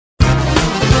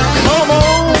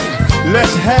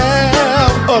Let's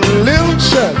have a little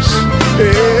church.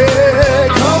 Hey,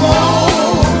 come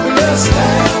on, let's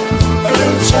have a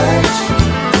little church.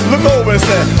 Look over and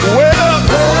say,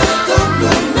 welcome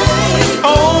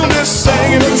on this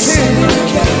singing king.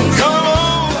 Come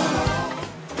on.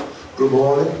 Good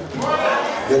morning.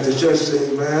 Let the church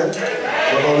say amen.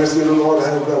 Come on, let's give the Lord a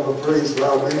hand clap of praise for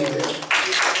our being here.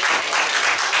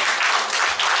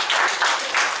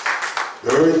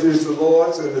 The earth is the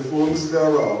Lord's and the fullness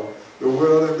thereof, the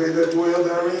world and they that dwell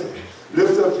therein.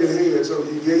 Lift up your heads, O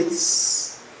ye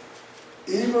gates,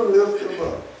 even lift them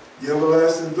up, ye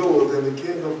everlasting doors, and the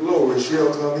King of glory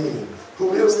shall come in.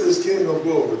 Who is this King of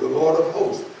glory? The Lord of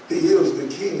hosts. He is the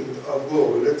King of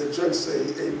glory. Let the church say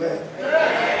amen.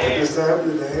 At this time,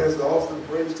 in the hands of the offering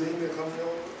praise team that come on.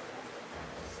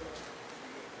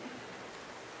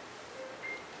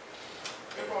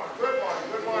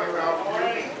 Good morning, Ralph.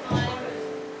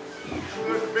 It's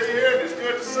good to be here, and it's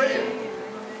good to see you.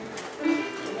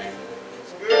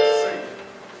 It's good to see you.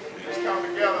 Let's come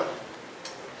together.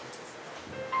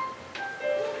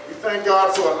 We thank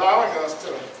God for allowing us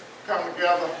to come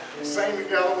together, sing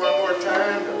together one more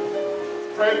time,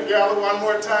 pray together one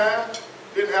more time.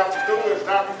 Didn't have to do it,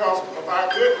 not because of our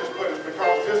goodness, but it's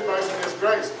because of His mercy and His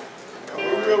grace. And we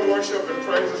will worship and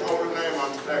praise His holy name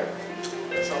on today.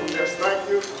 So we just thank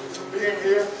you for being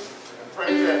here and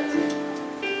pray that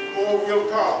more will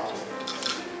come.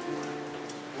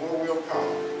 More will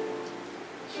come.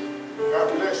 God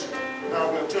bless you.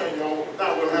 Now we'll turn you on.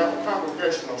 Now we'll have a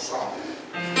congregational song.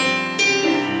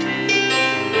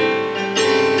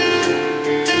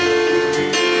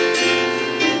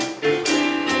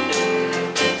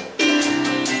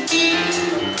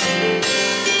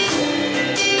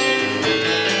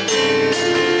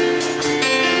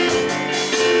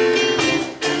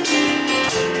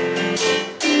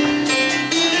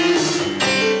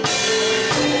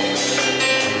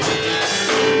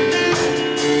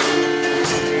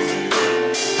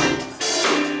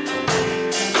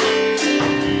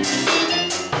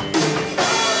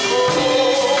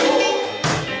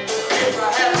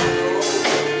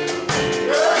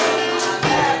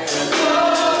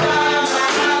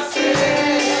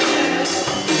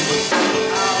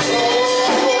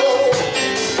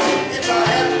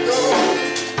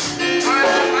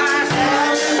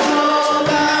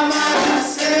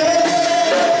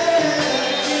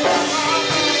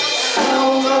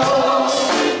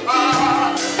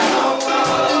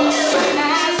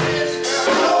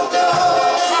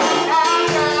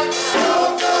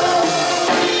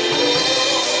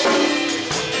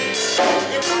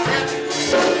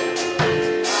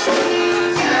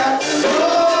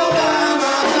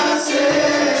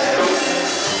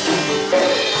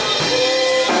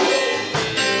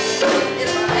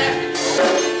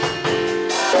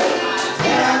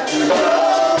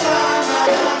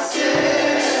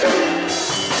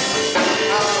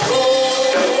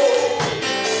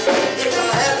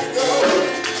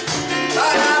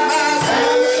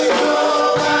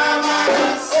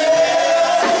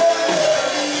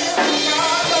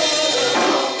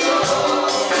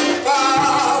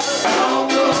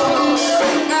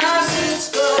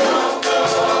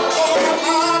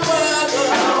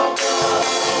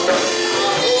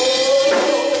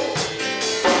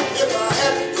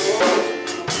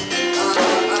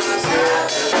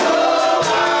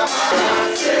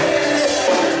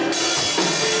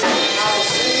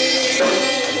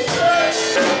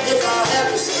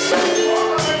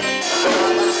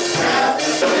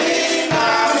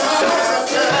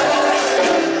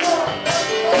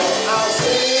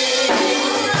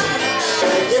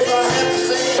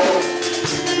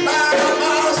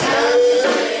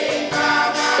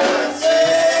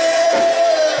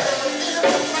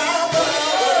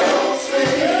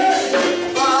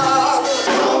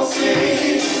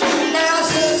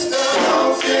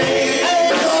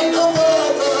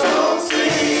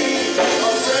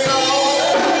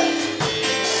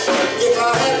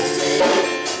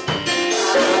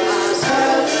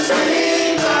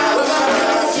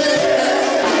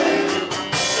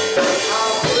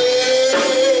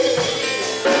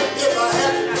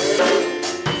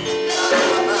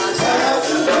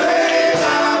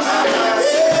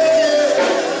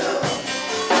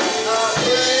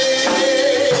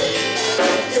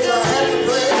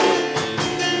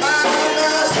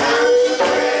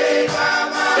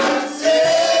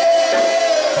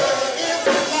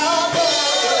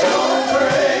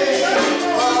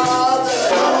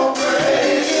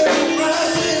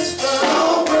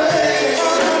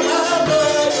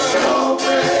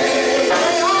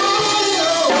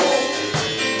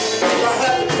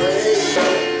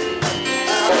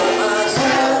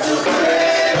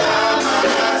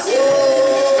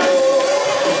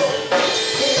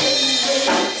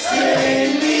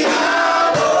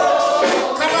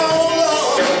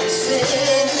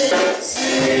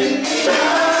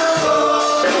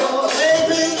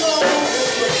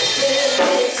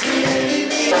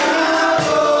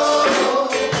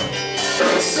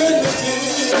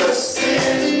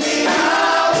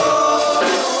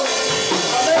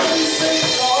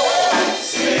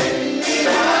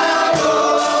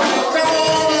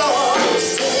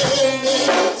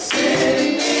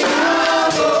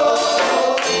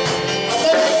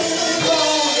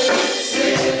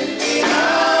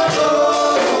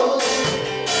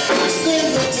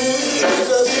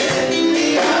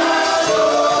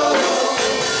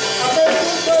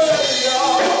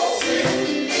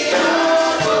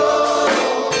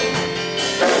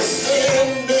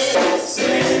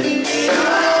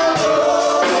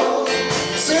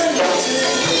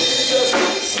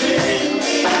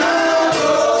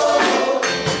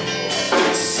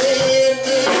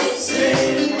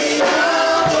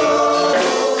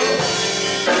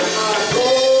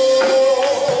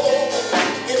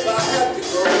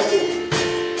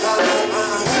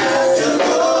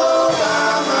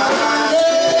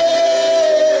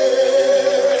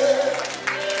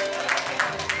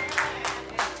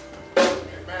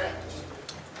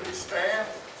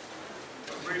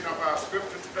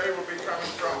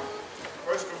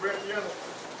 Corinthians,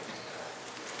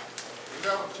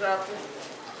 11th chapter,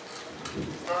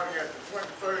 starting at the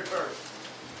 23rd verse.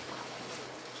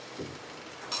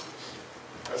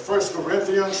 That's 1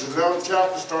 Corinthians, 11th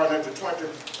chapter, starting at the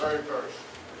 23rd verse.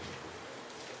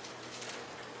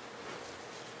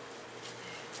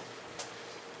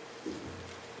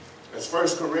 That's 1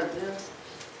 Corinthians,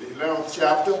 the 11th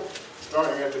chapter,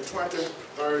 starting at the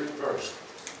 23rd verse.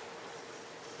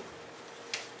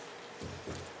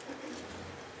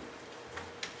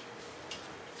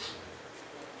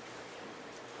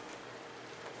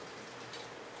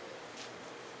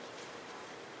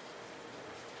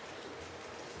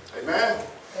 Amen?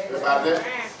 Everybody there?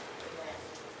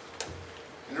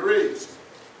 And it reads,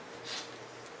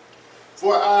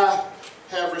 "For I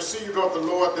have received of the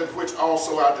Lord that which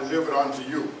also I delivered unto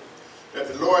you, that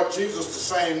the Lord Jesus,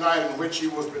 the same night in which he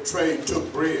was betrayed,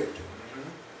 took bread.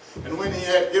 And when he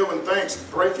had given thanks, he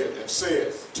brake it and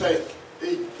said, Take,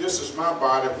 eat, this is my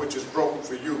body which is broken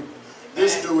for you.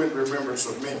 This do in remembrance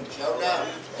of me.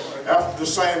 After the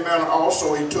same manner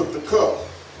also he took the cup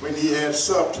when he had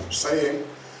supped, saying,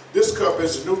 This cup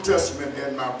is the New Testament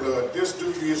in my blood. This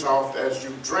do ye as oft as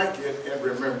you drink it in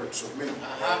remembrance of me.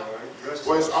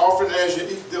 For as often as you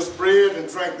eat this bread and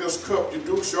drink this cup, you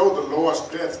do show the Lord's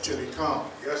death till he come.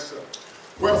 Yes, sir.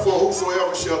 Wherefore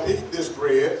whosoever shall eat this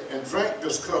bread and drink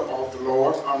this cup of the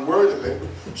Lord unworthily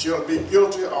shall be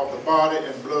guilty of the body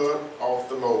and blood of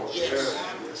the Lord. Yes,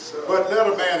 sir. But let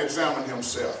a man examine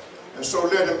himself, and so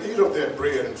let him eat of that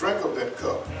bread and drink of that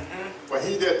cup. For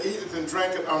he that eateth and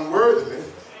drinketh unworthily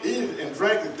eateth and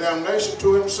drinketh damnation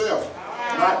to himself,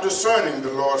 not discerning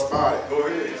the Lord's body. Go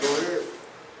ahead, go ahead.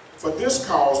 For this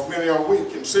cause many are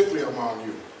weak and sickly among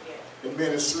you, and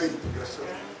many sleep. Yes, sir.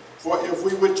 For if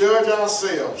we would judge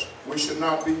ourselves, we should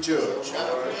not be judged.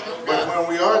 But when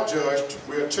we are judged,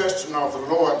 we are testing of the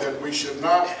Lord that we should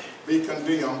not be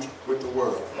condemned with the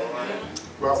world.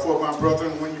 Wherefore, my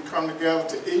brethren, when you come together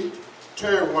to eat,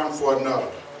 tarry one for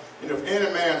another. And if any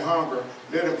man hunger,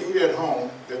 let him eat at home,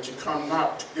 that you come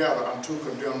not together unto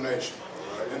condemnation.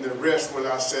 And the rest will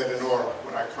I set in order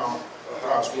when I come.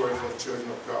 God's word for the children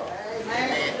of God.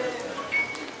 Amen.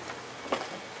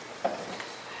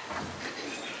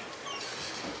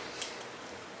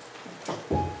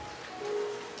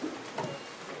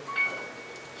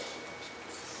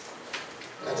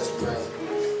 Let us pray.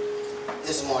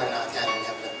 This morning, our God in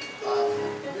heaven,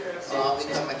 we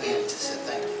come again to say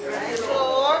thank you. Praise the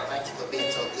Lord. Thank you for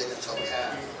being so good and so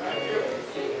kind.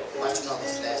 Watching over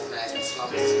us last night in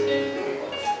slumbers.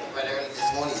 Right early this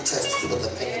morning, you touched us with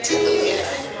a fingertip of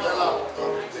love. We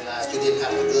realized you didn't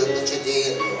have to do it, but you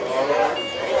did. We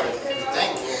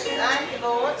thank you. Thank you,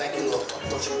 Lord. Thank you, Lord, for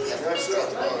pushing me up the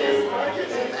strength, Lord. Amen.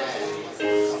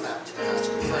 Come out to the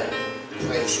house of prayer.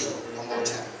 Praise you one more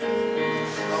time.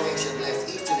 Lord, we should bless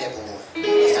each and every one.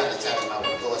 It's not the time of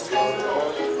our voice, Lord.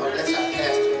 Lord, bless our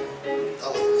pastor.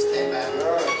 Lord, we stand by.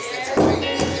 Let your faith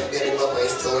be that building up where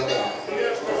it's torn down.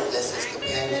 Bless his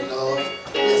companion, Lord.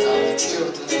 Bless all the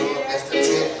children, Lord. Bless the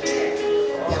children.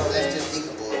 And bless this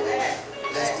deacon boy, Lord.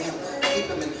 Bless him. Keep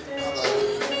him in other.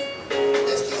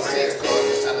 Bless these saints, Lord.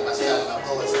 The sound of my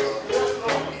voice, Lord.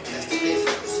 Bless the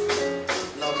business.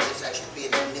 Lord, we just actually be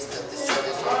in the midst of this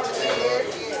service, Lord, today, Lord.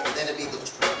 Let it be what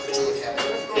you would have.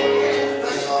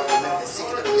 And Lord, remember the sick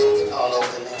and afflicted all over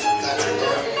the land. Country,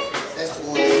 Lord. That's the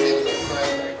one that's able to pray.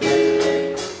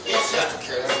 Yes, Sister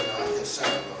Carolyn, I'm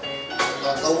concerned, Lord.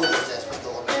 Lord, go with us as we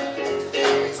go about the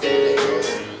highways today, Lord.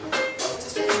 Lord,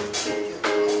 just as you keep your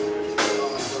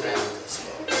arms around us,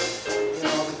 Lord. You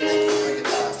know, we thank you for your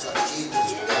God, Son Jesus,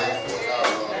 who died for us all,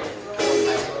 Lord. We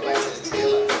might have a right to the tree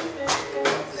of life.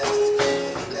 Bless us,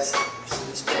 God. Bless us. So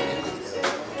we stand in need of.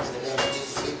 In the name of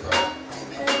Jesus, we pray.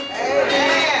 Amen.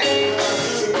 Amen.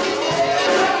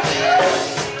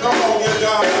 Come on, give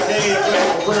God a hand clap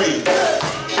of praise.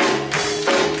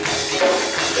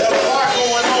 There's a lot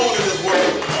going on in this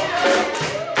world.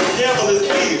 The devil is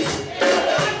busy.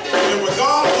 And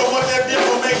regardless of what that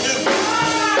devil may do,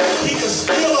 he can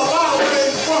steal a lot of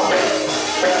things from us.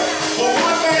 But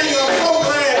one thing I'm so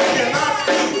glad he cannot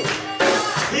steal.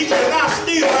 He cannot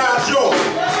steal our joy.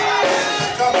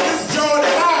 Because this joy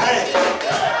that I have,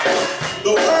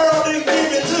 the world didn't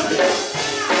give it to me.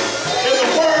 And the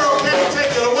world can't take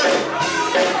it away.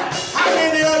 How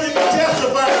many of you can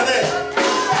testify to that?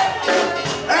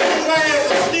 I'm glad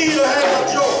to still have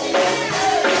joy.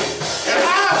 And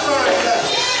I find out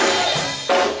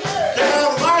that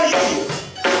all my years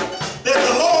that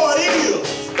the Lord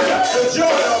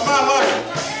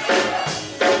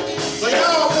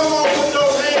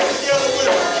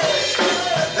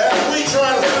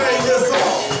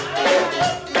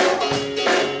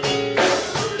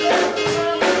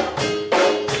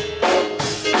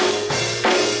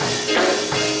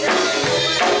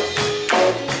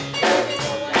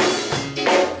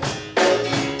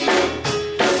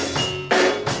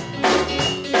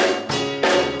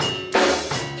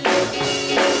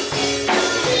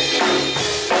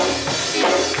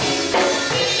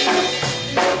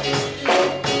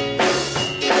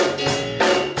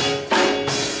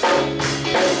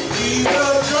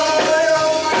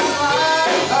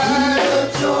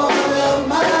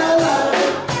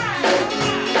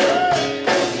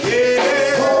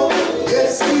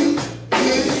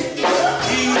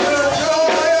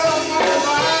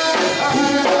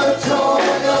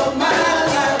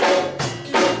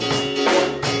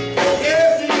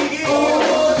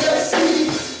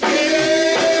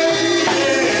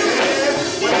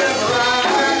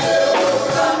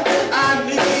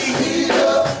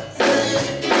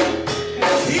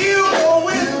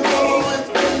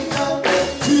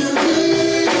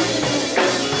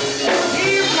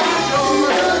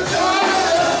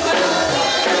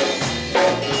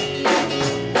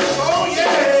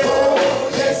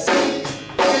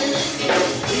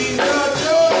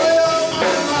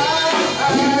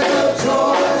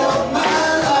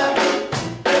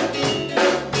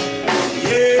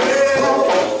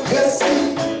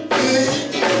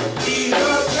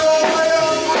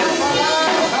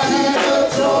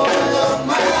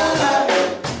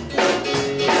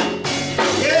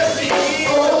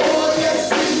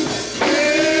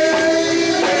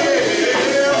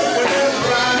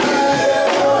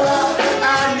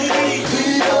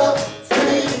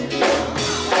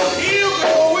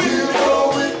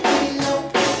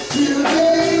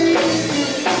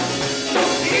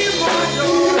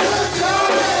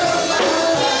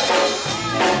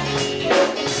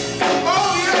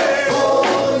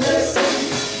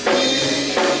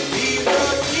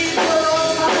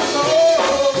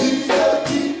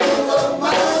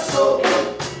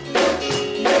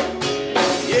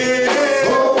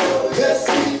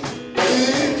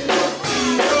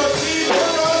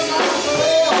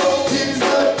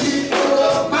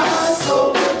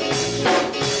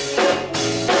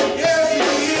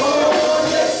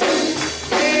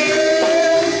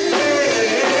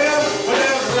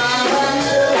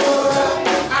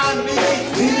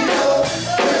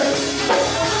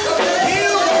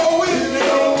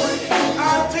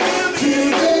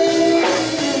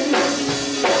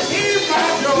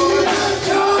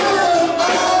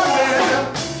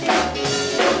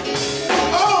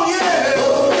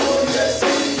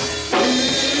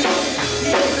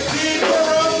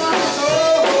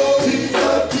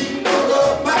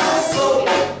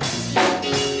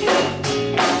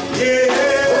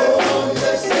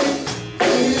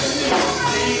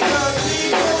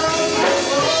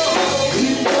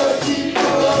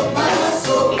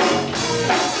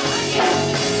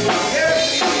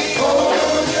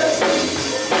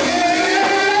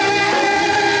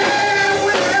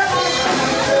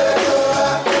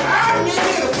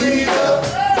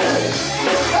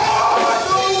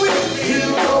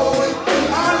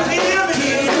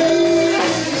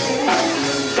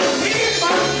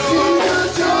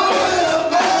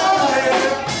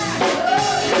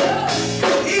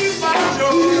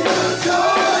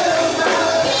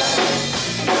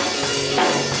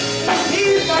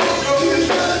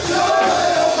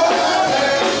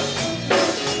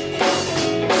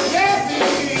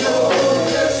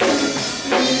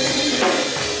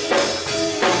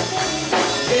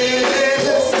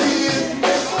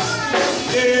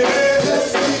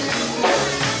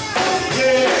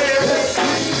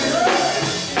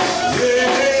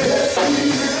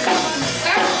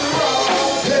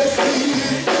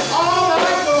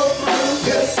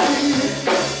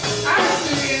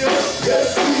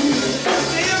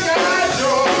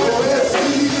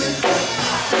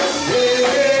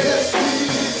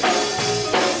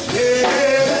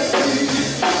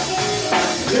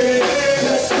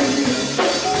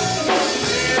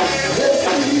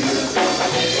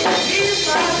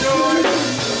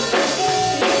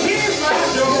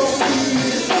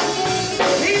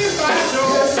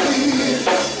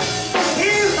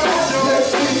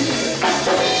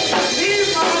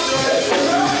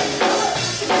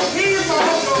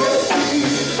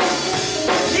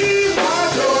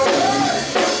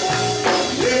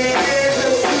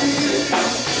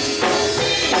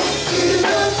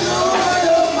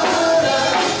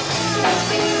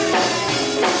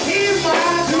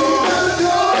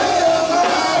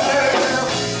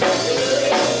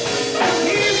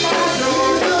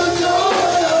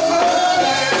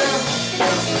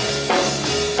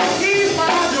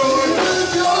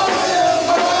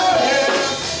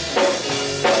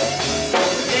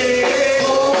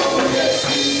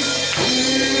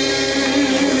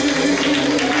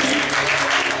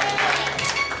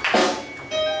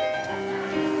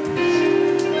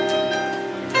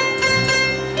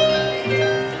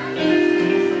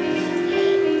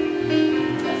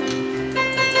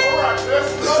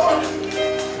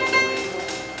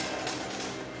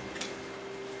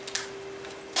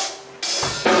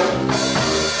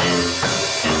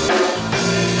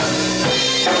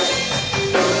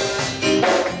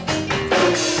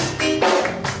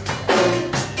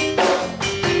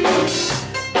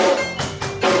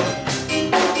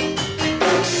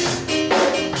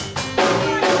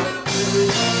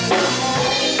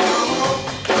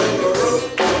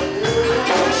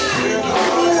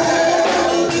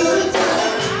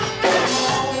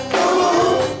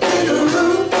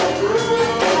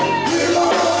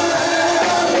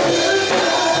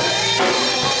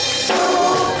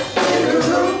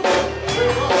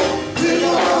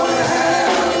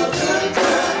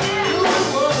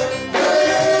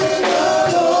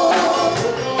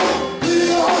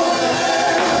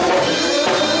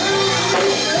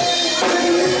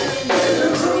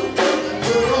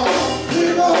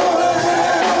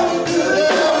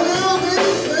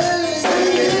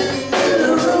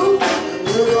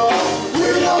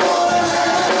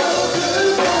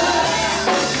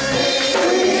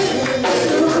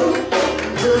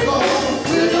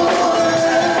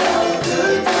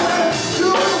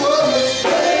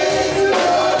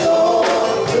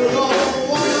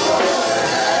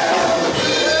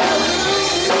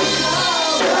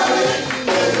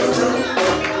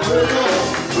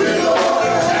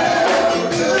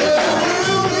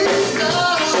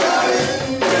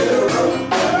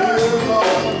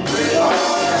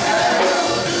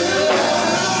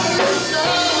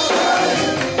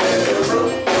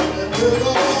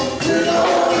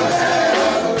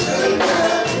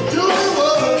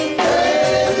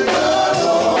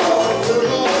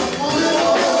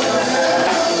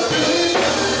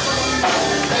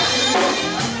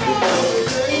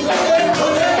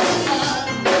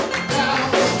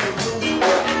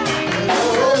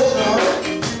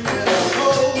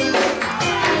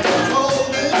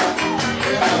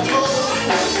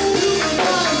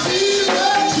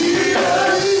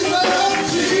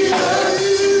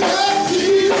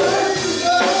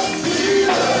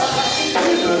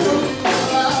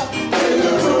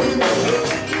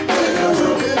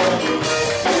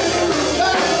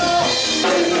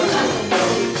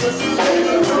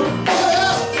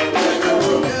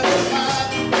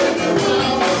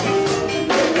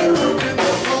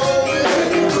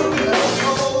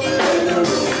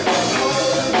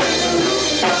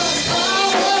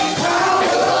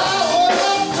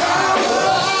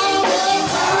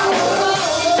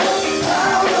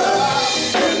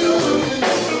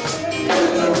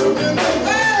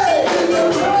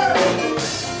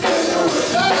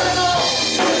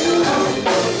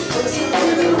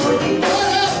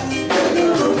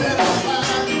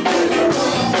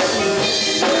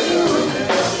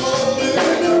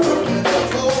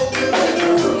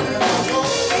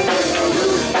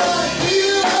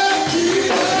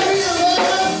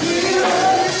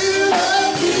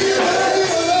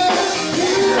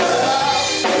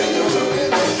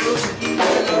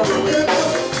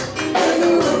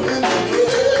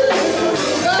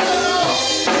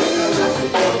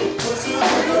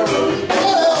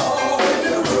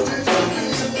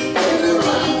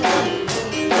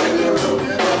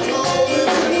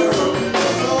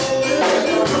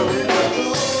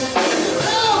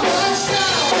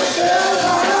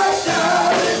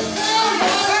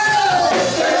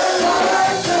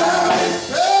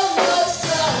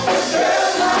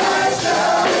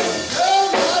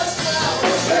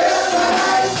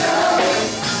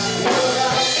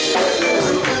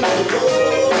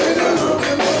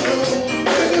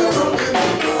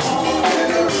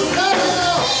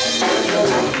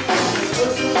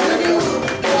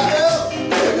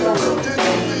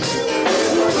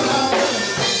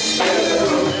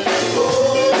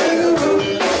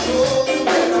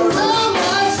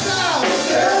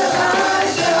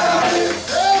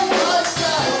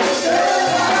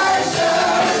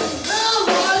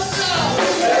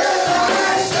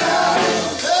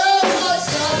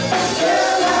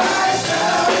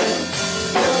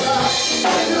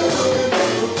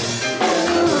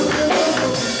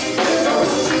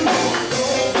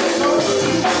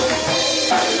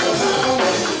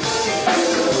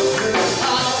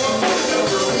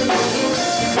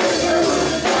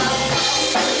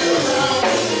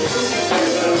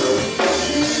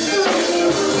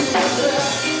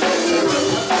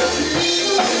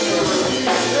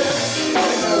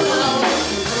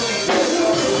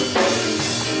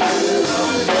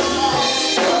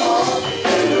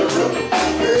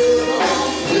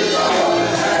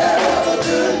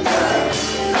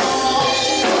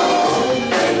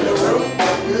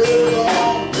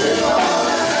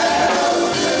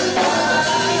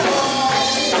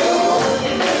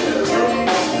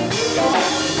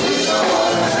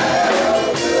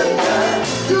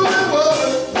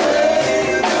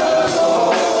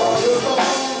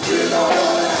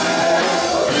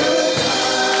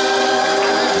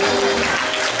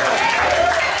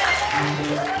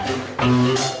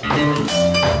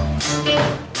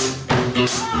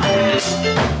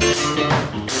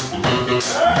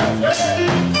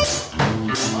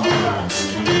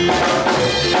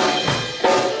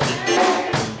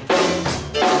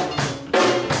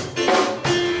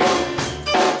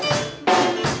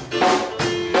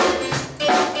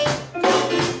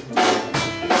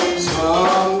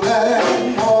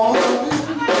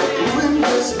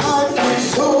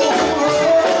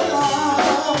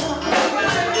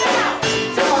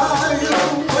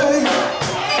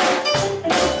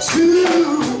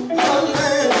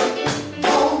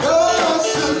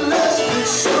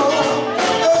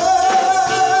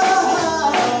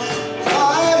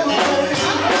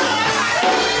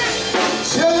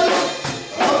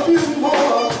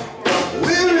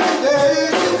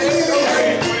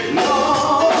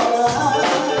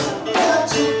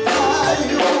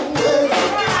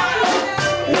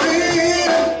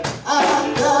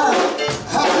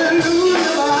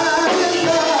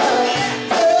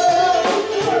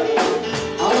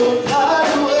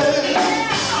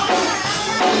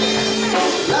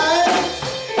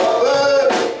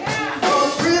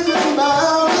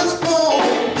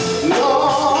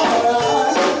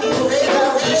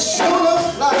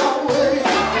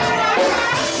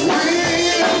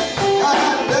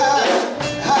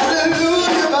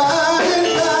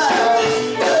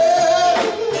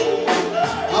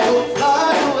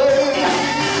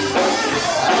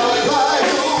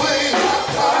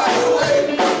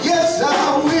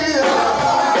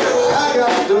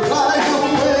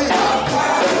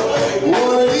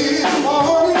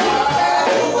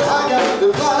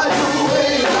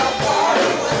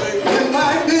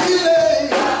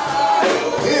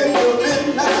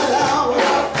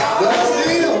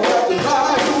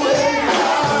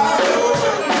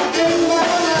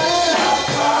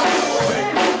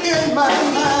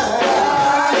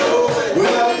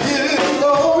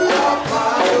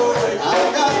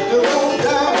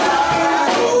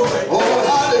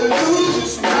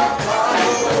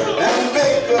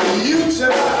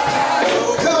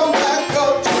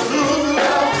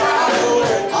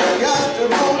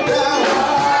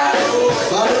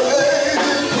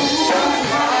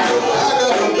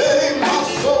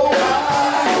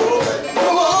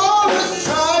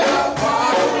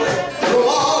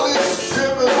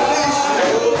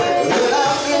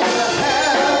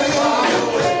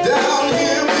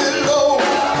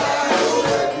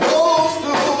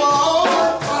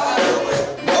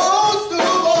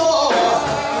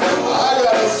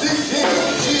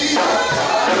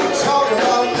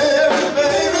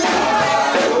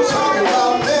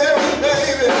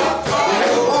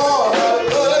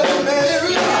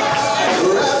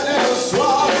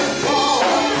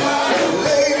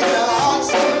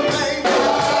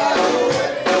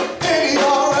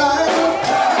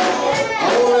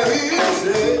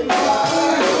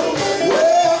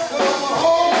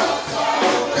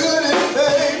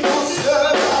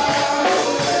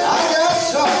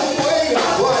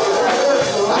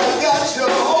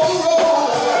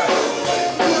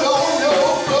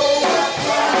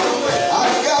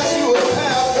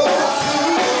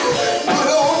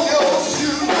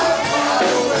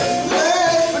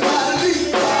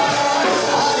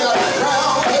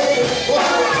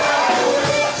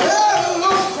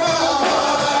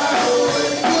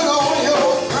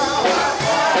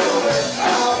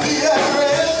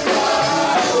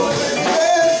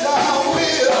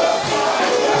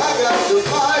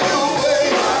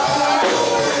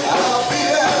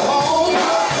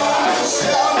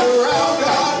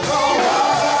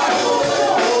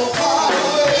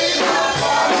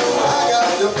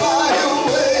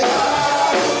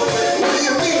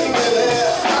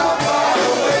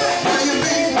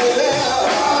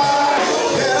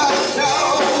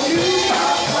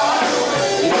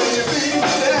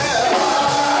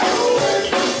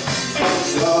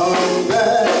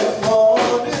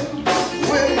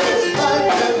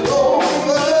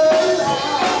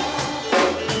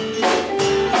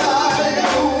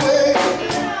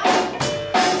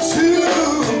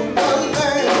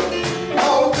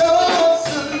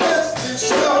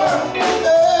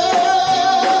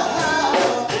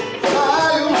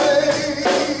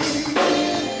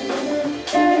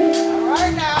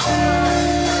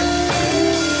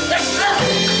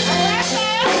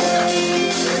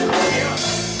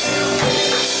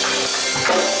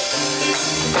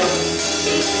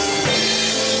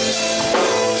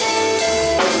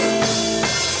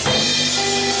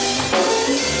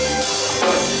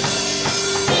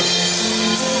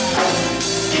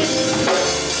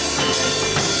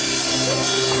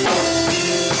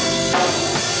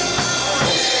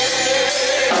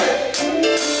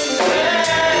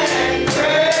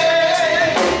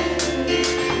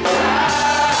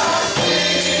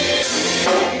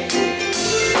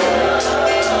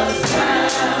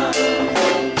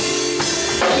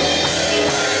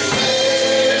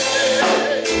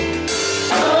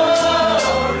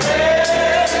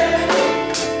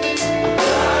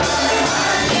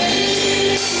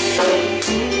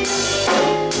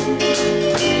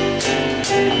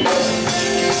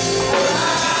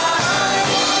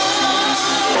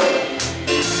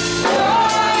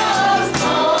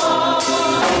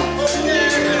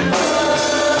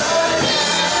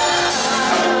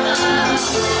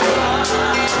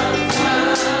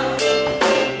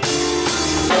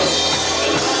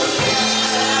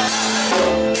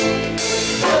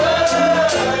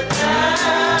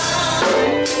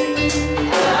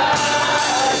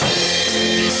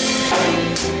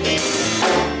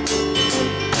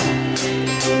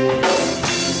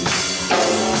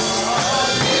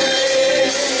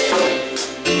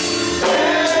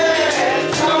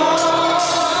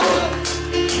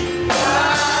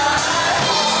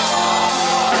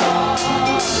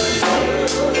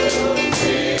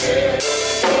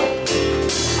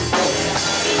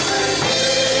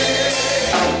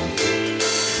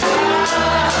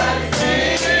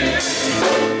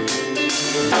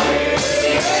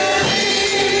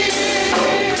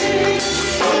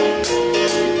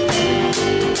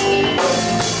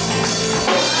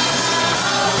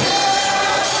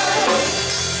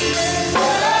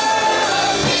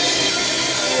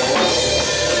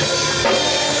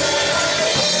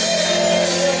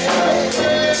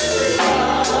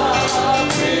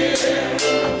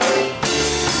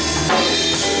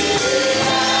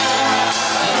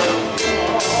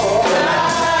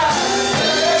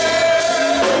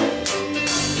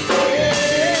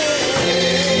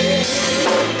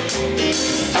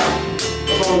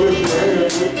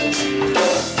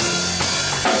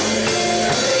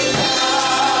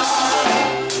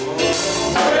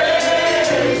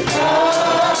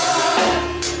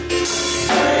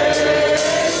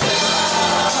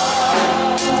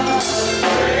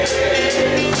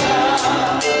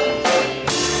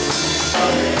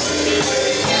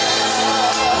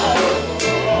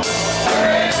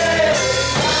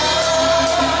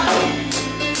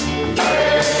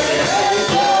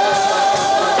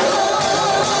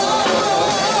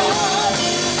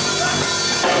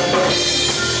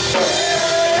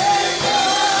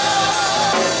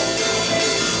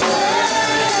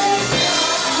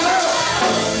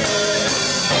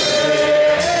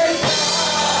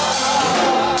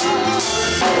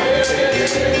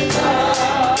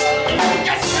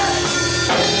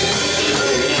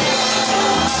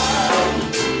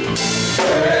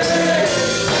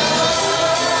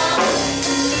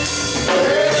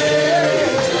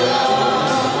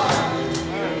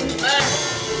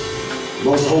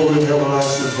holy and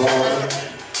everlasting Father,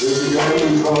 this again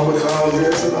we come with our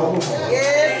heads and our hearts.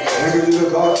 Thank you to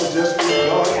God for just being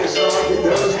God, for son, He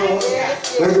does Lord.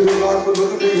 Thank you to God for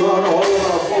looking beyond all of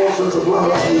our faults and supplying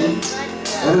our needs.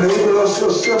 And enable us to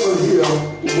assemble here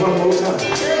one more time.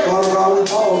 Father God, we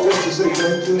pause just to say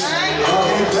thank you. I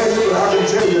can't thank you, but I can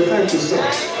tell you thank you, sir.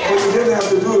 For you didn't have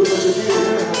to do it, but you did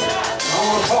anyhow. I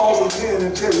want to pause again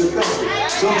and tell you thank you.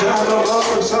 Sometimes I'm up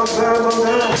and sometimes I'm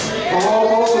down. I'm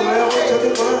almost a level to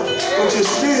the ground. But you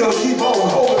still keep on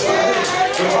holding my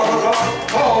hand. And Father God,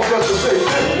 pause just to say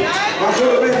thank you. I could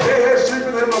have been dead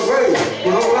sleeping in my grave.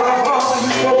 But oh, when I Father,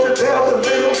 you spoke to death and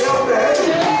made them down to heaven.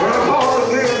 When I pause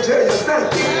again and tell you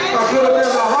thank you. I could have been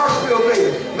in a hospital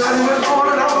bed. Not even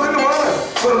morning, I was in the water.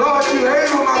 But Lord, you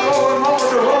able my golden moment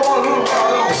to roll a little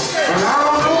while on. And I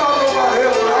don't know about nobody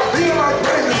else, but I feel like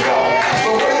praising God.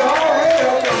 But what He already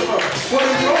has done for me, what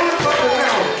He's doing for me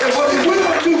now, and what He will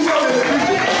do for me in the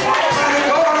future. And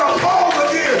God, I pause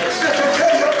again just to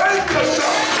tell you thank you, sir.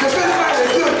 You've been mighty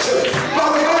good to me.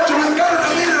 Father God, you've been better to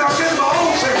me than I've been my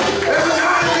own sin. Every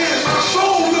now and then, my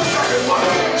soul looks like it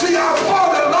wonder. See, our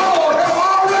Father, Lord, have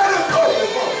already done it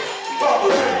for me.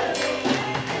 Father,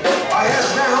 I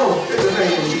ask now in the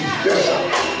name of Jesus, yes, sir,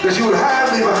 that you would hide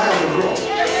me behind the cross.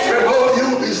 That, Lord, you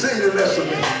would be seen in less of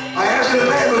me. I ask in the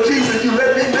name of Jesus that you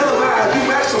let me minimize, you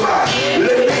maximize.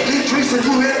 Let me decrease and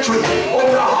you increase.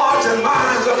 Open the hearts and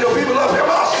minds of your people up.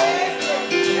 Help us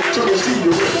to receive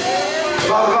your will.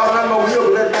 Father God, not my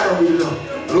will, but let thine will be done.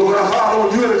 Lord, our Father,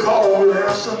 when you in the call, we'll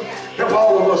answer. Help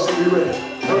all of us to be ready.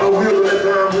 Not my will, but let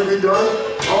thine will be done.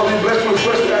 All these blessings with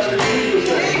questions asked in Jesus'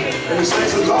 name. And the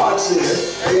saints of God said,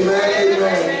 amen,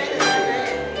 amen.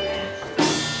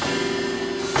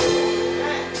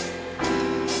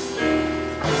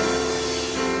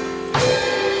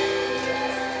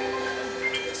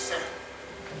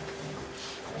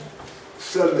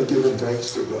 Suddenly giving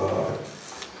thanks to God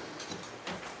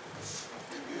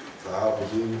for our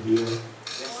being here. Yes,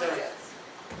 sir.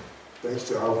 Thanks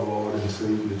to our Lord and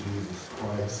Savior Jesus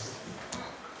Christ.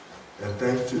 And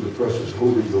thanks to the precious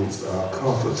Holy Ghost, our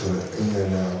comforter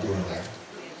and our guide.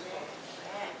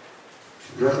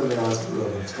 Recognize the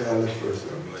love and talent, First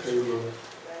Taylor,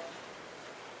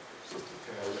 Sister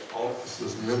Taylor,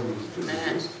 officers, members,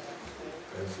 visitors,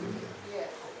 and friends.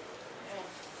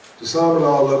 To sum it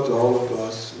all up to all of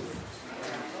us,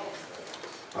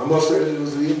 I must say that it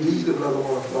was indeed another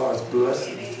one of God's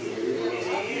blessings to enable us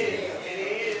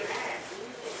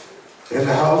in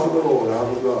the house of the Lord,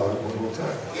 our God, one more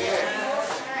time.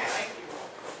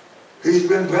 He's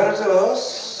been better to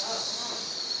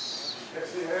us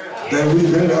than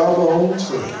we've been to our own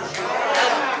selves.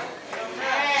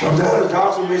 Sometimes the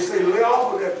doctor may say, lay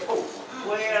off of that post.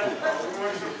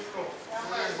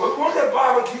 But once that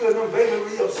barbecue and them baby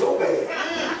ribs so bad,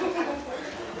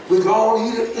 we're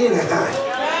going to eat it anyhow.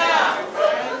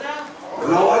 The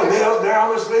Lord lay us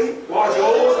down to sleep, watch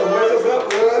over us, and wake us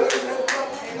up early.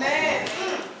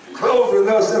 Clothing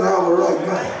us in our right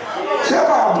mind. Keep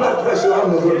our blood pressure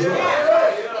under control.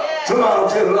 Somebody will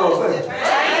tell the Lord things.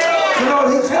 You know,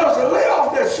 He tells us to lay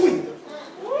off that sweet.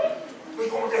 We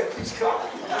want that peach cobbler,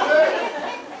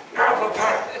 apple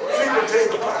pie, sweet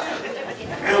potato pie.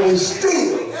 And we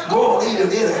still go on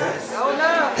eating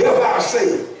anyhow. Help our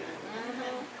Savior.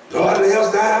 Lord, lay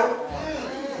us down,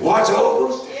 watch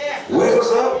over us, wake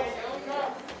us up.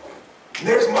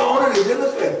 Next morning, it's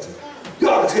ineffective. You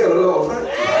ought to tell the Lord, right?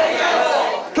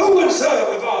 Who would serve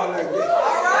a God like that?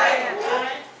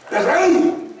 That's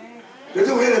evil. To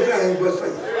do anything but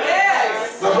faith.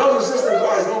 My brothers and sisters in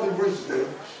Christ, don't be preached today.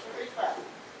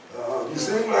 You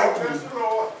seem like you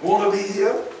want to be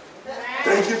here.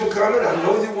 Thank you for coming. I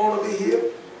know you want to be here.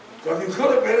 But you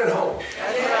could have been at home.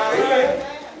 Amen.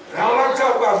 And I don't like to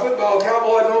talk about football.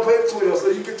 Cowboys don't play the 12, so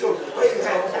you get your praise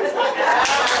on.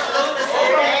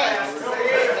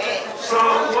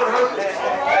 Psalm 100.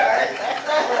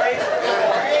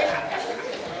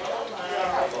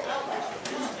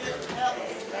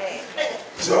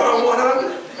 Psalm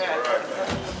 100.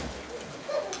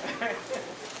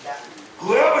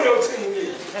 Whoever your team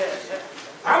is,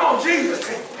 I'm on Jesus'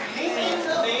 team.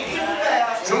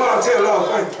 Somebody tell Lord,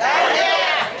 thank you.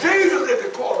 Jesus is the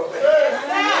quarterback.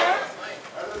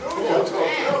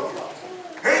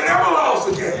 Ain't never lost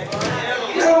again.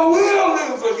 Never will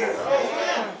lose again.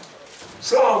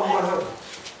 Psalm 100.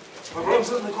 My brothers and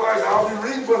sisters in Christ, I'll be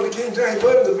reading from the King James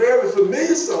Version, the very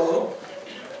familiar psalm.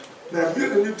 Now, if you're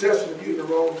in the New Testament, you're in the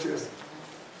wrong testament.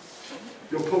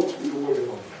 Your popes be working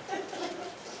on you.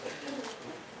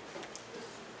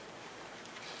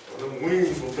 Them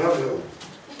wings from Dublin.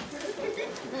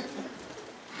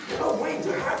 Those wings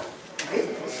are hot.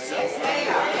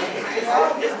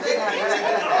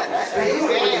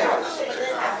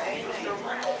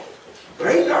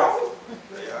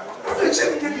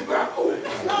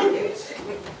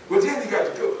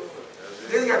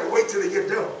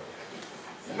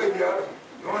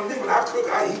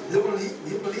 eat,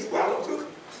 people eat while I'm cooking.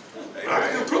 I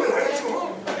can do cooking, I ain't too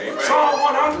hungry. Psalm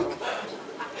 100.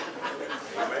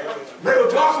 Make a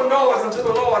joyful noise unto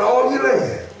the Lord, all ye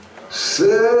land.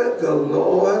 Serve the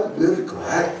Lord with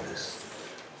gladness.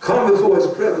 Come before his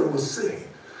presence with singing.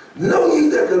 Know ye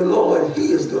that the Lord,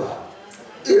 he is God.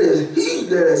 It is he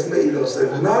that has made us,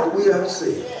 and not we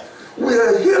ourselves. We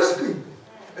are his people,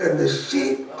 and the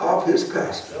sheep of his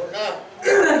pasture.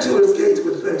 Enter into his gates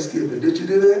with thanksgiving. Did you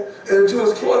do that? And into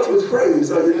his courts with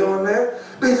praise. Are you doing that?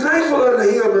 Be thankful unto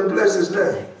him and bless his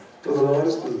name. For the Lord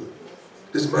is good.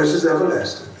 His mercy is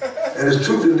everlasting. And his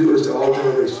truth endures to all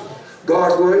generations.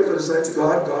 God's word for the saints of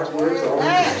God. God's word is all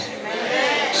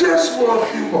generations. Just for a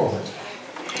few moments,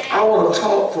 I want to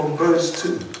talk from verse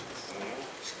 2.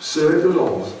 Serve the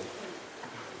Lord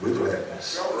with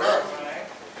gladness.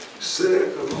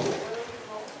 Serve the Lord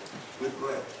with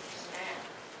gladness.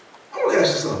 I want to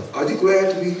ask you something. Are you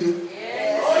glad to be here?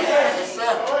 Yes.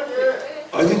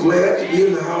 Are you glad to be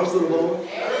in the house of the Lord?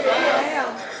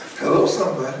 Hello,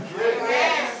 somebody.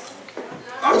 Yes.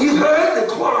 You heard the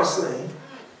choir sing,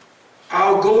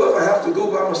 I'll go if I have to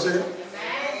go by myself.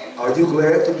 Are you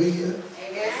glad to be here?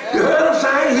 You heard him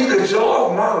saying, he's the joy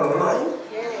of my life.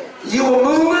 You were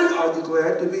moving, are you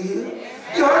glad to be here?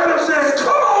 You heard him saying, come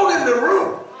on in the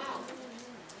room.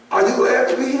 Are you glad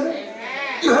to be here?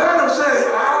 You heard him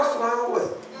saying, I'll fly away.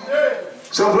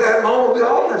 So I'm glad Mama, we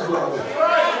all can fly away.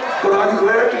 But are you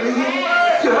glad to be here?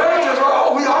 You heard just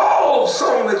we all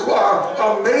sung the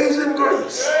choir, Amazing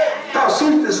Grace. How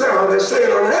sweet the sound that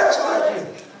saved a wretch like me.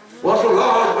 Once was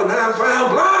lost, but now I'm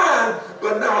found blind,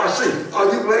 but now I see. Are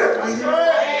you glad to be here?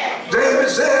 David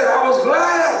said, I was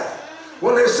glad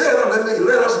when they said unto me,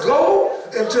 let us go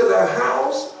into the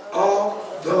house of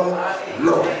the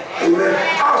Lord. Amen.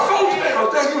 Our folks now,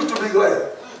 they used to be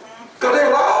glad. Because they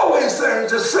were always saying,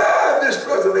 to serve this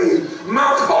present age,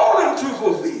 my calling to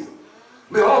fulfill.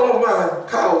 Behold my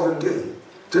cows and gate,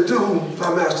 to do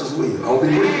my master's will. I'll be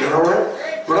briefing, all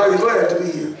right? But are you glad to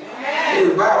be here?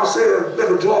 The Bible says, make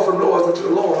a joyful noise unto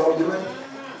the Lord, all you glad.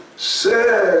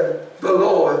 Serve the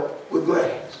Lord with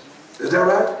gladness. Is that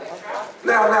right?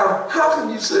 Now, how can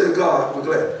you serve God with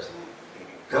gladness?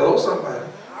 Hello, somebody.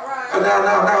 Now,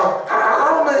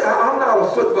 I'm not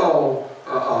a football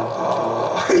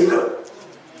hater.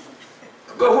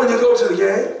 But when you go to the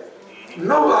game,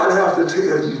 nobody has to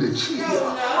tell you to cheer.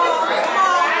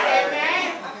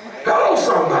 Hello,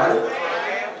 somebody.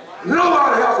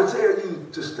 Nobody has to tell you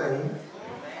to stand.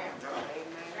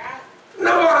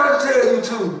 Nobody has to tell you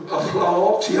to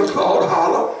applaud, cheer, applaud,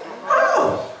 holler.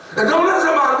 Oh. And don't let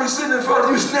somebody be sitting in front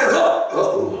of you stand up.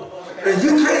 And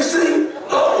you can't see.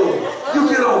 You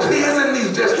get on pins and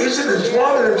knees, just itching and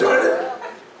swarming and turning.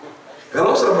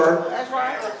 Hello, somebody. That's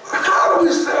right. How do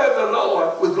we serve the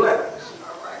Lord with gladness?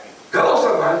 Hello,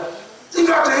 somebody. You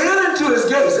got to enter into his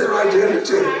gates. It's right there in the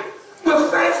table.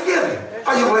 With thanksgiving.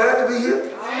 Are you glad to be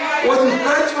here? Was you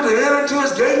thankful to enter into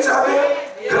his gates out there?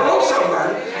 Hello,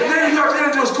 somebody. And then you got to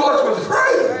enter into his courts with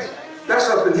praise. That's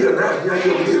up in here now. You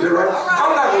ain't here, right?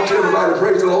 I'm not going to tell everybody to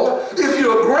praise the Lord. If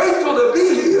you're grateful to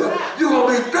be here, you're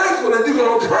going to be thankful and you're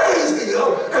going to praise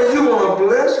him and you're going to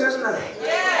bless his name.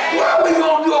 Why are we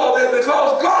going to do all that?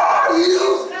 Because God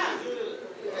is.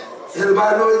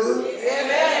 Anybody know he's good?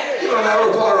 You know that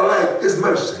other part of life is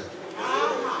mercy.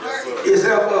 It's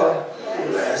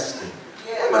everlasting.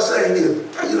 What am I saying here?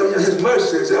 You know, his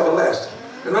mercy is everlasting.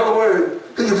 In other words,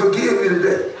 he can forgive you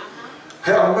today.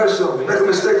 Have mercy on me. Make a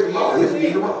mistake tomorrow. He'll forgive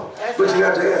you tomorrow. But you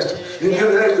got to ask him. You can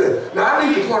give the next day. Now, I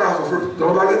need to point out for free.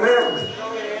 Don't nobody get mad at me.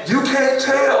 You can't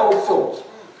tell folks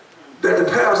that the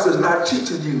pastor is not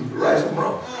teaching you right from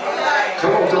wrong.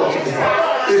 Come on, talk to me.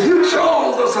 If you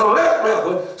chose a select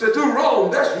brother to do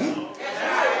wrong, that's you.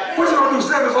 What you going to do?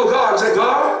 Stand before God and say,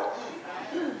 God,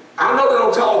 I know that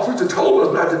old tall preacher told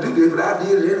us not to do this, but I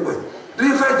did it anyway. Do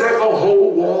you think that's going to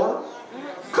hold water?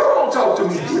 Come on, talk to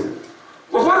me here.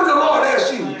 Well, what did the Lord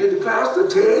ask you? Did the pastor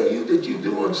tell you that you're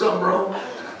doing something wrong?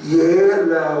 Yeah,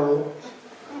 no.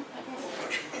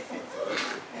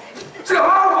 See, a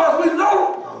lot of us, we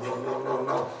know.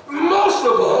 No. Most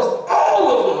of us, all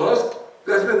of us,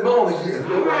 that's been born again,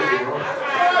 know right wrong.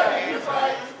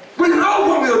 We know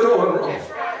when we're doing wrong.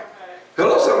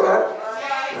 Hello, somebody.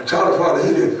 And Charlie probably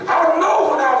he did. I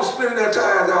know when I was spending that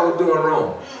time I was doing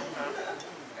wrong.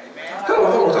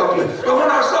 Hello, talk to me. But when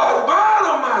I started buying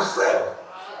on myself,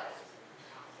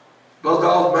 those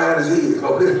dogs buying his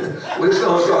head. When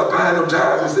someone starts buying them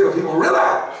tires himself, he gonna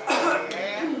realize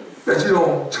that you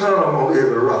don't turn them on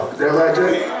every rock. Is that right,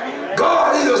 Jay?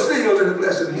 God is still in the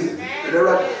blessed need. Is that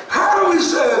right? How do we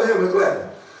serve him with gladness?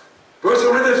 1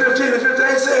 Corinthians 15 and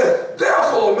 58 says,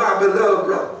 therefore, my beloved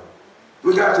brother,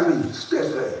 we got to be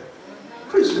steadfast,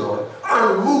 Lord,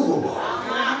 unmovable,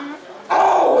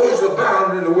 always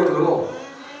abounding in the work of the Lord.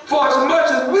 For as much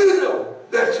as we know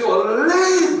that your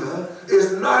labor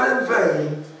is not in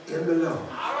vain in the Lord.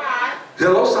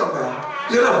 Hello,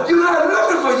 somebody. You know, you're not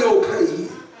looking for your pay,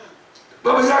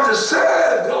 but we got to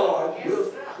serve God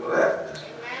with gladness.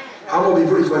 I'm going to be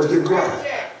brief for getting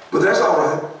quiet, but that's all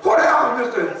right. What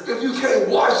happens if you can't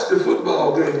watch the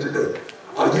football game today?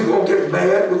 Are you going to get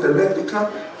mad with the electric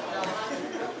company?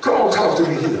 Come on, talk to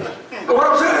me here. But what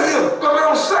I'm saying here, but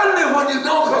on Sunday when you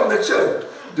don't come to church,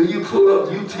 do you pull up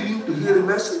YouTube to hear the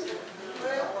message?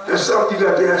 That's something you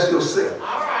got to ask yourself.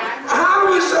 How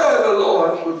do we serve the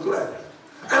Lord with gladness?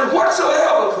 And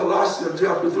whatsoever, Colossians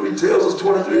chapter 3 tells us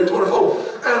 23 and 24,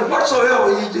 and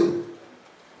whatsoever you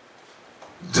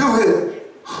do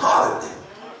it heartily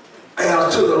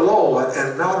as to the Lord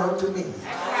and not unto men.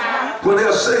 When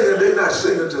they're singing, they're not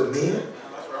singing to men.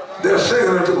 They're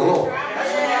singing unto the Lord.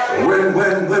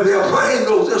 When they're playing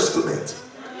those instruments,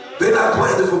 they're not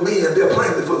playing it for men, they're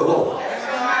playing it for the Lord.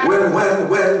 When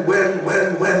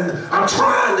I'm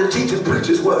trying to teach and preach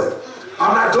His word,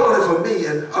 I'm not doing it for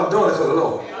men, I'm doing it for the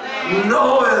Lord.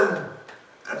 Knowing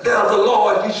that the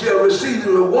Lord you shall receive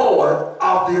the reward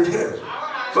of the inheritance.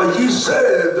 For ye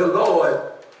serve the Lord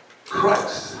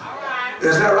Christ.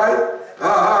 Is that right?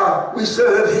 We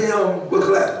serve Him with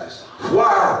gladness.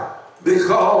 Why?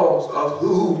 Because of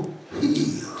who He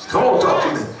is. Come on, talk to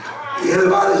me.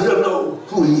 Anybody here know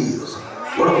who He is?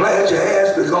 Well, I'm glad you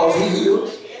asked, because He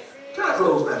is. Can I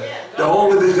close now? The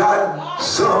only begotten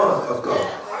Son of God.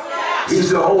 He's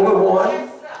the only one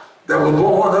that was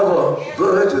born of a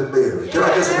Virgin Mary. Can I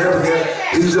get some help here?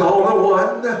 He's the only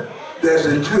one that's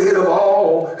the creator of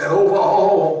all and over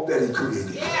all that He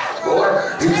created. Boy,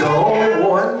 He's the only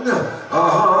one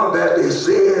that they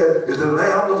said is the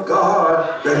Lamb of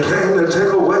God that came to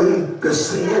take away the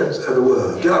sins of the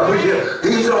world. Can I preach it?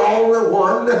 He's the only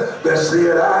one that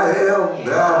said, I am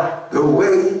the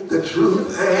way, the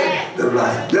truth, and the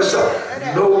life. Yes, sir.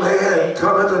 No man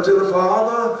cometh unto the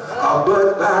Father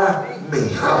but by me.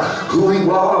 Who He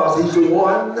was, He's the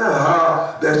one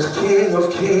that's King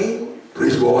of kings.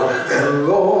 Praise God, and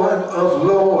Lord of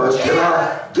lords. Can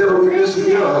I get a witness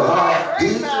here?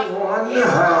 He's the one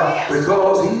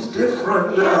because He's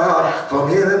different from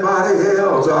anybody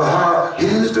else.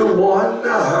 He's the one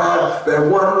that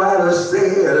one writer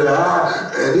said,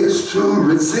 and it's true,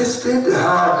 resisted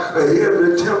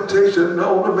every temptation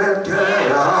known to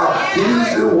mankind.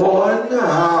 He's the one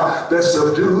that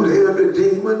subdued every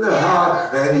demon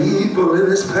and evil in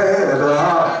His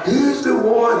path. He's the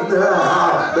one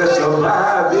that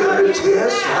survived every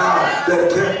test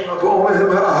that came upon Him.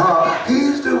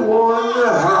 He's the one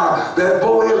that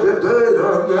bore every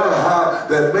burden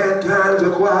that mankind's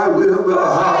acquired with Him.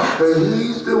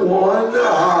 He's the one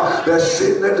that's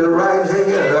sitting at the right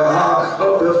hand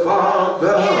of the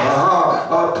Father,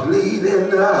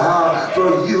 pleading for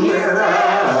you and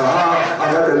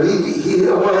I got to leave you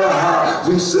here.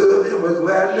 We serve Him with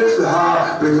gladness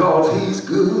because He's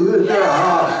good.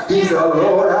 He's our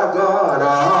Lord, our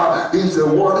God. He's the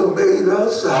one who made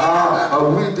us.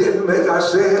 We didn't make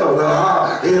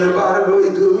ourselves. Anybody know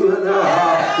He's good?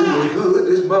 He was good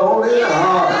this morning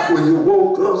when you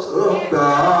woke us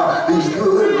up. He's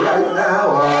good right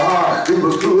now. He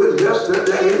was good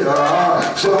yesterday.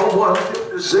 Psalm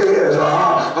 150 says,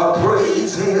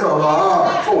 praise Him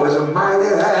for His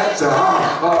mighty acts.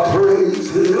 Praise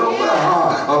Him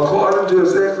according to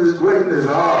His excellent greatness.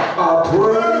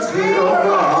 Praise Him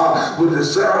with the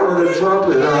sound of the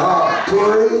trumpet.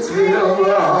 Praise Him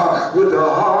with the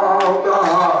harp.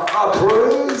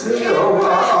 Praise Him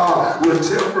with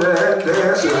timbre and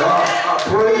dancing.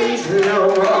 Praise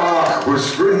Him with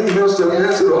string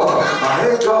instruments.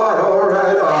 Ain't God all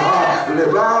right? The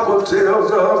Bible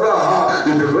tells us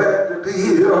if you're glad to be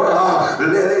here,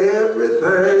 let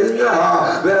everything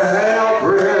that have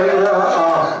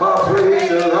breath praise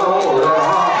the Lord.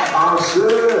 I'm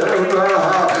serving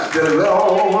the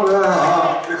Lord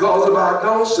because if I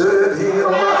don't serve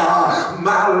Him,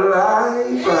 my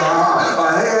life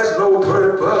has no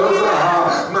purpose.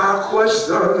 My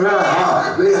questions,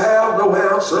 they have no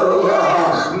answer.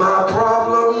 My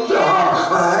problems, I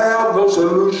have no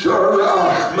solution.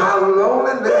 My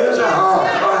loneliness,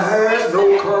 has no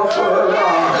comfort.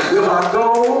 If I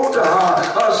don't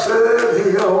serve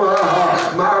Him,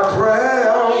 my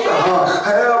prayers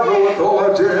have no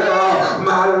authority.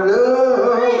 My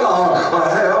love,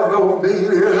 have no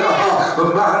meaning.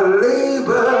 My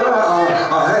labor,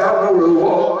 have no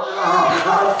reward.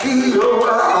 I feel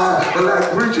like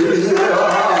preaching here.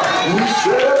 We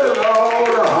serve the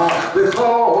Lord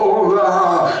because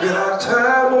in our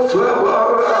time of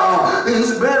trouble,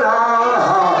 He's been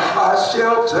our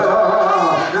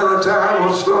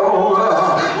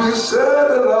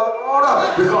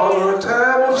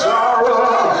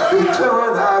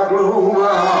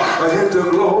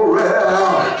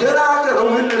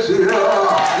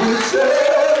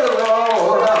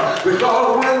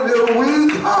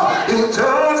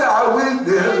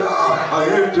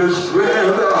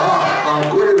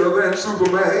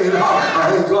remain.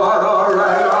 Ain't God all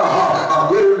right?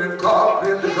 I'm getting caught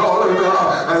in the calling.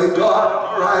 Ain't God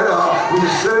all right? We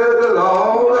serve the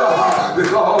Lord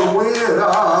because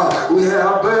when we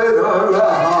have burden,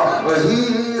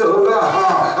 He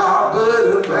our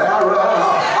burden bearer.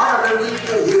 I need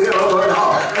to hear,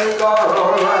 ain't God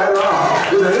all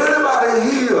right? Is there anybody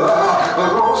here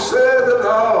gonna serve the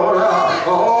Lord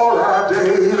all our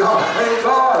days? Ain't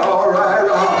God all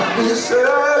right? We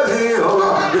serve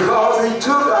Him because He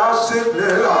took our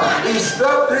sickness, He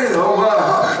stepped in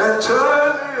and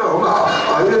turned Him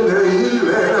into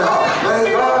healing.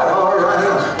 Ain't God all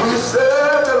right? We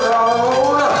serve the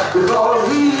Lord.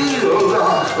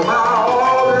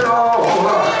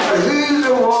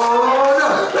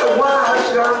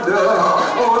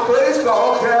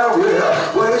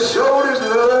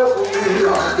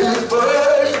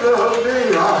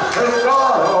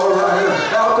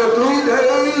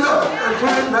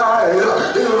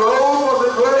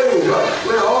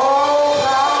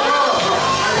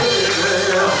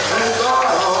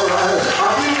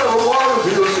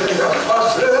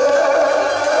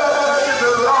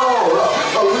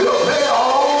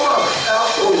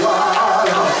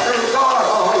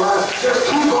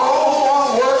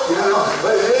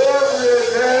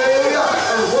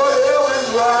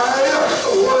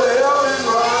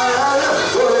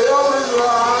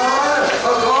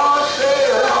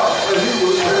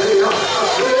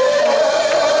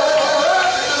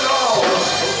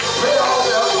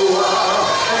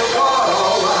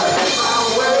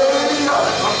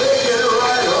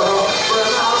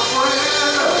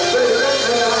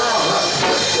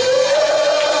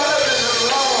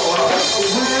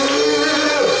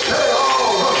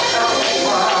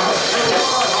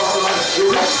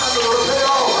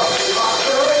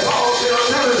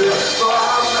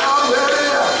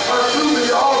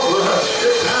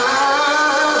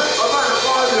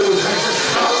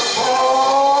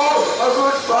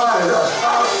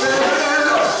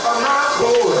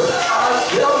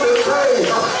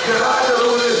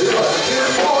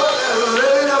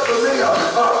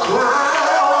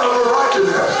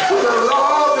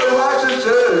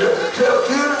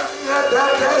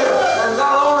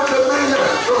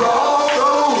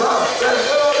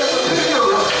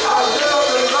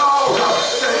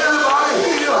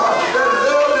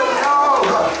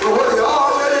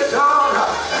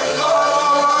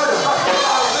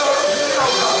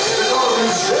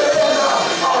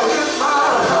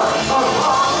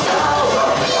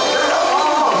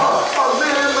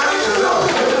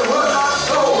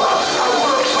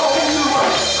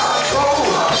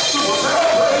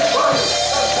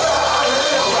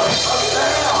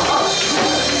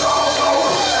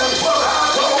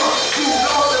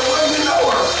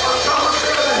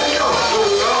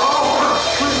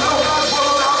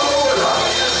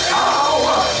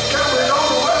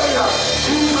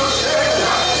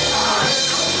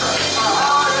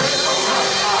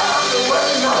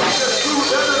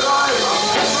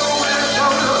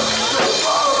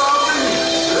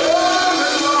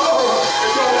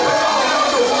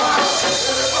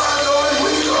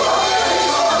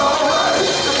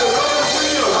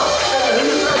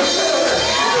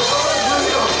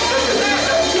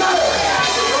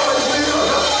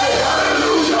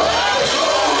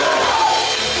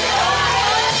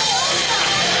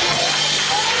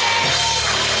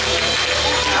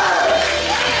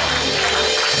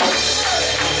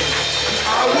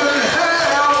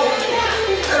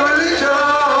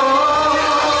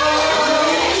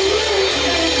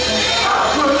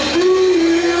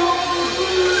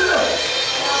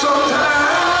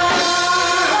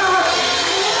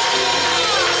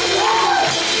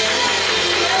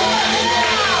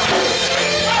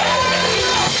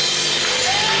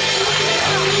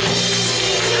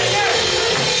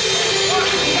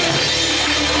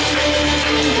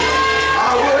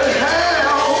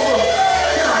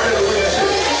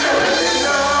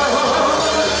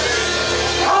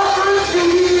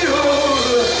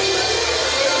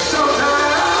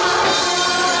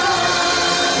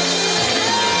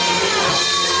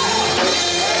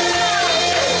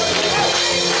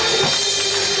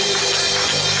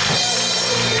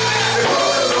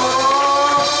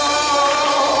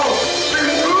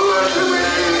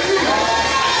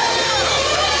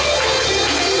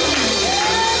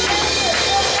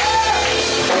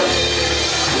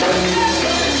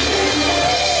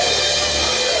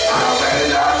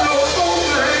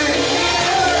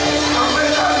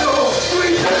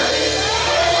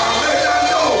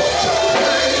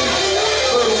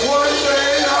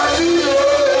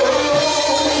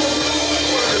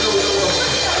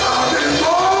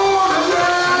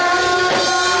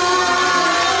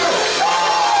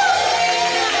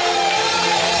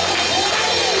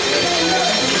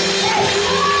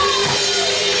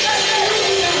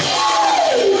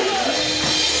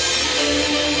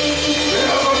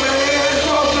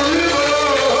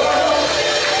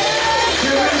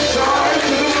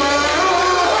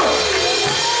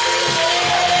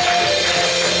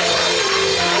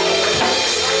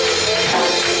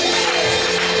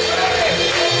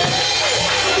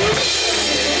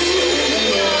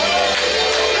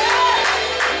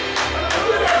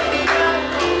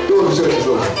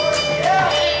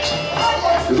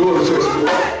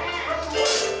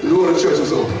 door of the church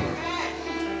is open.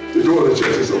 The door of the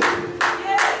church is open.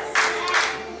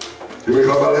 You may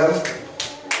come by that?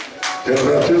 Can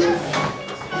I baptism?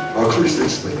 Or Christian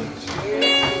speech?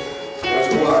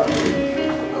 That's what I do.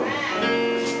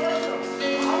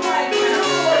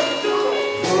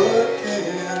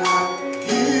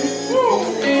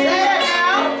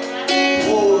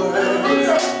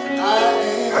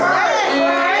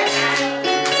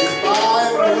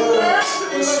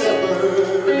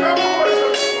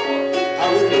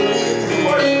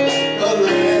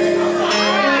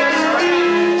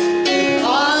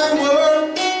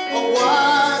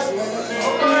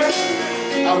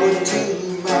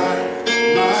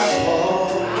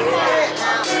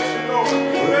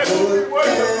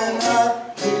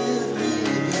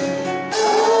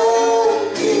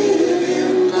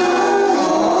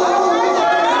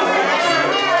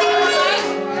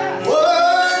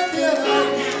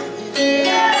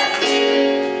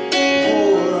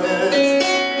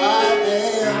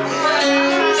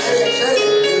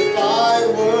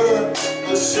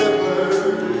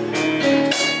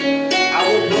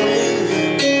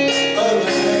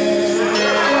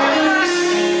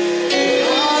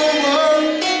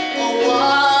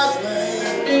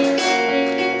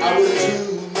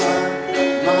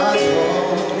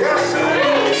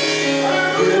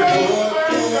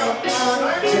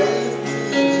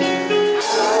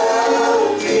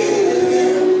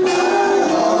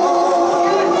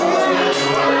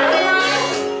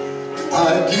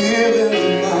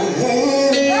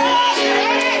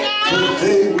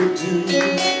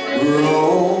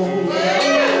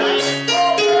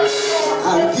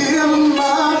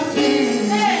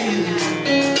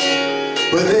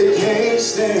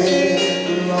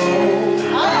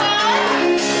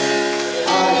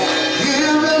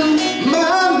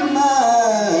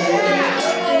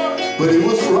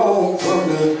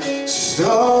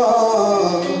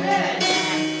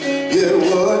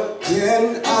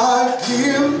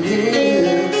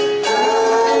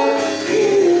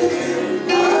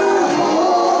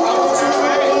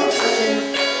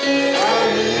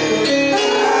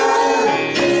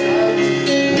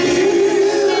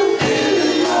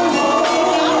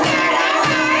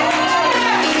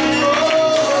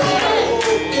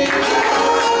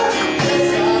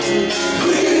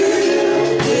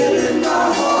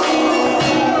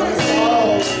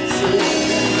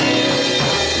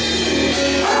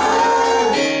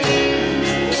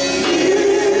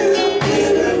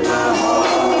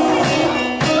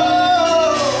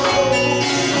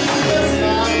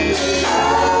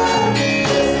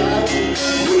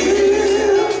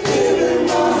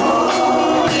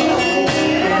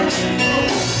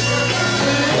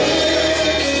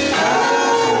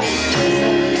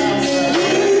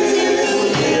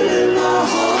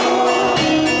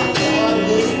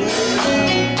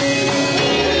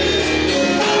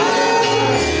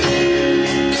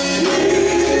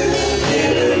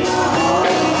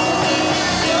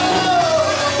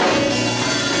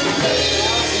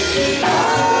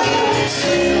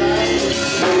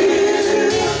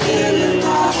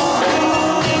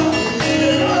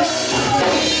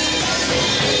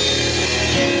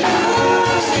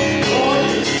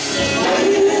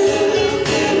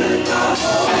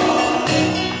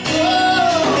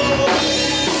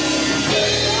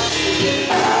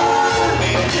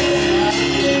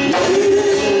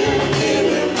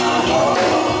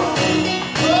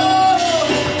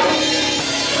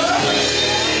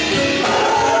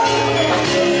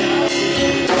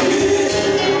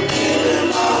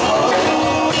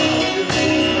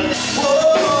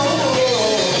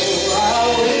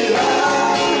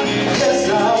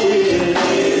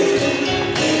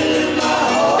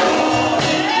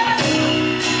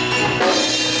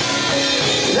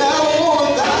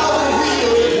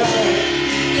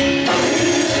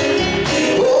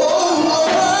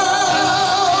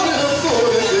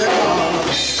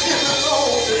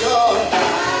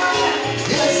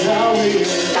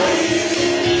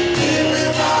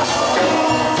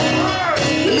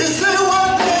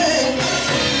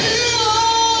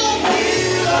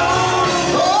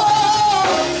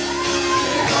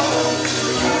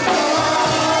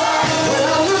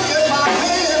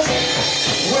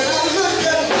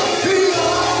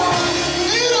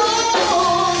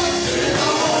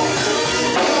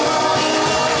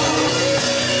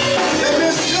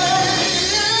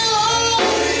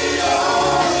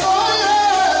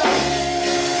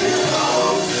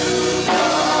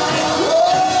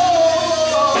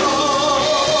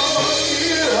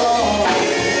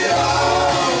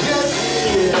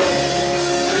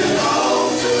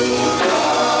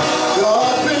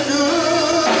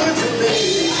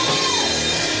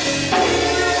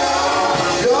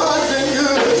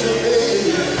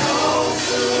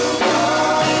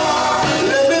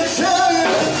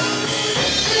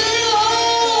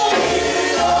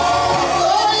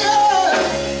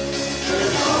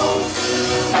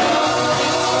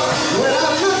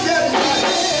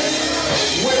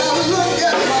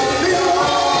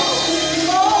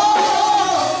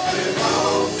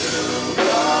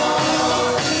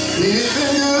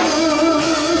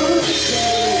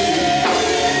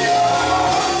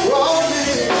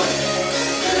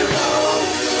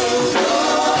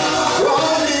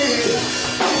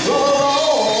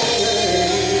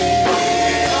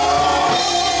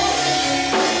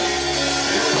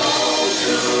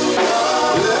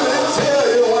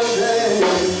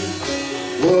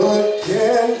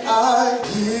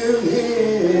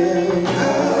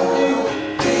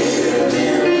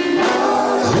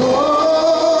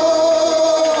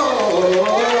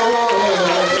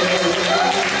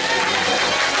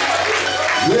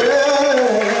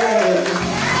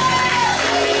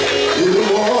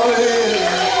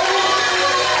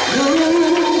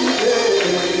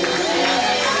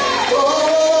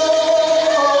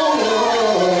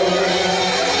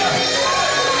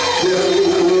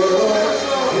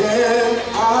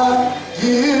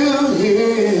 Yeah.